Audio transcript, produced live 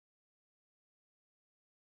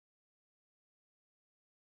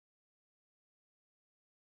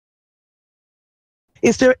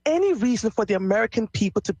Is there any reason for the American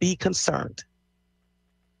people to be concerned?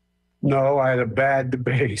 No, I had a bad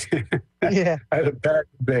debate. Yeah. I had a bad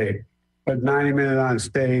debate. But 90 minutes on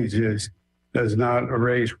stage does not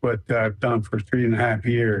erase what I've done for 3.5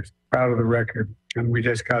 years. Proud of the record, and we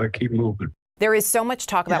just got to keep moving. There is so much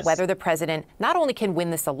talk about whether the president not only can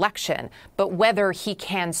win this election, but whether he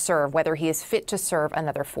can serve, whether he is fit to serve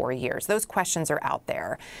another 4 years. Those questions are out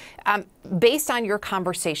there. Based on your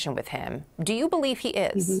conversation with him, do you believe he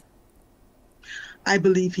is? Mm-hmm. I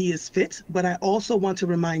believe he is fit, but I also want to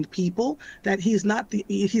remind people that he's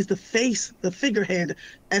the face, the figurehead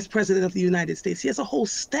as president of the United States. He has a whole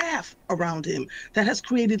staff around him that has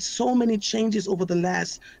created so many changes over the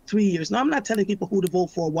last 3 years. Now, I'm not telling people who to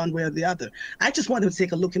vote for one way or the other. I just want them to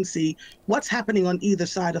take a look and see what's happening on either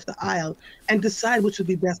side of the aisle and decide which would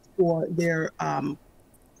be best for their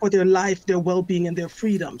life, their well-being, and their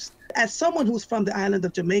freedoms. As someone who's from the island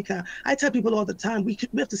of Jamaica, I tell people all the time, we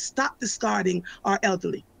have to stop discarding our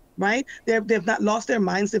elderly, right? They've not lost their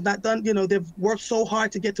minds. They've not done, they've worked so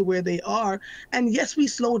hard to get to where they are. And yes, we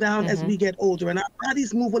slow down as we get older and our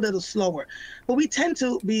bodies move a little slower. But we tend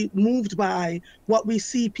to be moved by what we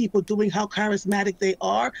see people doing, how charismatic they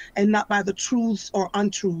are, and not by the truths or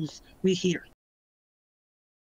untruths we hear.